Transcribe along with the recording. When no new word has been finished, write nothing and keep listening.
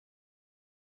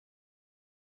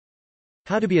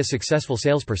How to be a successful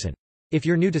salesperson. If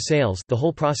you're new to sales, the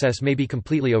whole process may be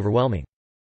completely overwhelming.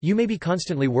 You may be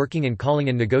constantly working and calling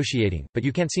and negotiating, but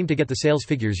you can't seem to get the sales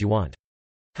figures you want.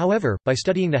 However, by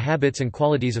studying the habits and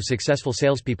qualities of successful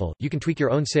salespeople, you can tweak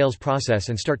your own sales process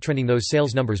and start trending those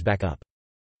sales numbers back up.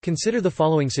 Consider the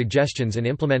following suggestions and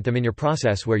implement them in your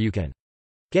process where you can.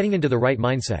 Getting into the right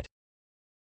mindset.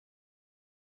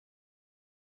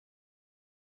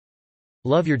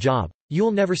 Love your job.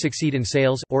 You'll never succeed in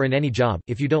sales, or in any job,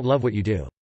 if you don't love what you do.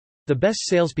 The best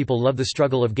salespeople love the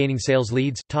struggle of gaining sales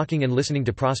leads, talking and listening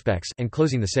to prospects, and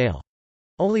closing the sale.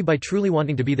 Only by truly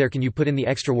wanting to be there can you put in the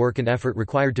extra work and effort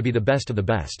required to be the best of the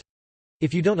best.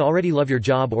 If you don't already love your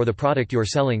job or the product you are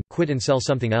selling, quit and sell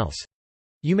something else.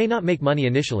 You may not make money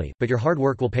initially, but your hard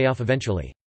work will pay off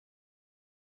eventually.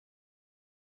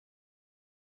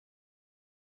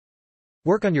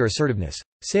 Work on your assertiveness.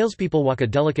 Salespeople walk a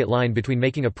delicate line between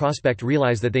making a prospect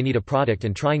realize that they need a product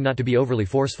and trying not to be overly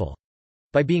forceful.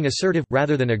 By being assertive,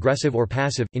 rather than aggressive or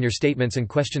passive, in your statements and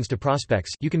questions to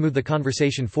prospects, you can move the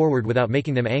conversation forward without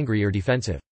making them angry or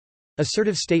defensive.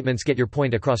 Assertive statements get your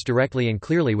point across directly and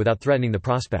clearly without threatening the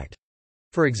prospect.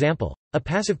 For example, a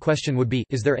passive question would be,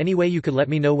 "Is there any way you could let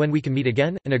me know when we can meet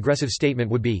again?" An aggressive statement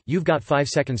would be, "You've got 5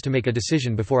 seconds to make a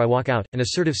decision before I walk out." An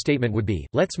assertive statement would be,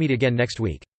 "Let's meet again next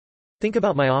week. Think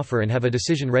about my offer and have a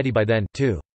decision ready by then,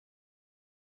 too."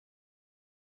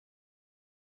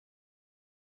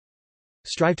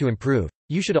 Strive to improve.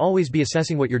 You should always be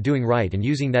assessing what you're doing right and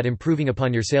using that improving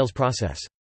upon your sales process.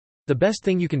 The best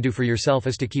thing you can do for yourself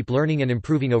is to keep learning and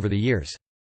improving over the years.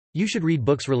 You should read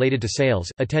books related to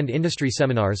sales, attend industry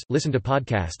seminars, listen to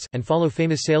podcasts, and follow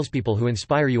famous salespeople who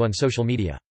inspire you on social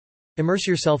media. Immerse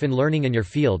yourself in learning in your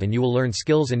field and you will learn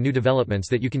skills and new developments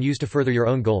that you can use to further your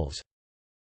own goals.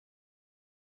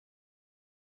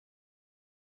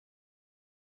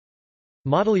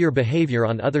 Model your behavior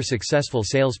on other successful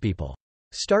salespeople.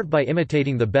 Start by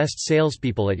imitating the best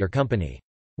salespeople at your company.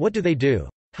 What do they do?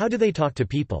 How do they talk to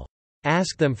people?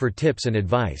 Ask them for tips and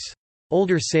advice.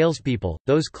 Older salespeople,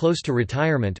 those close to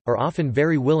retirement, are often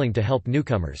very willing to help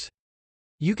newcomers.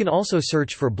 You can also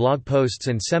search for blog posts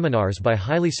and seminars by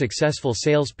highly successful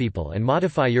salespeople and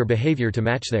modify your behavior to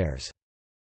match theirs.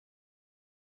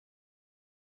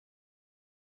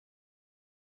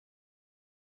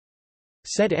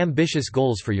 Set ambitious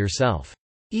goals for yourself.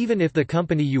 Even if the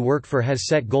company you work for has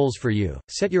set goals for you,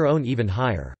 set your own even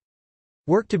higher.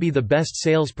 Work to be the best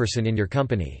salesperson in your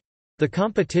company. The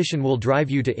competition will drive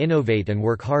you to innovate and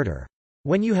work harder.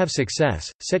 When you have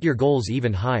success, set your goals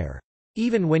even higher.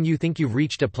 Even when you think you've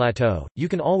reached a plateau, you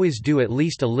can always do at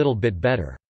least a little bit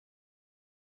better.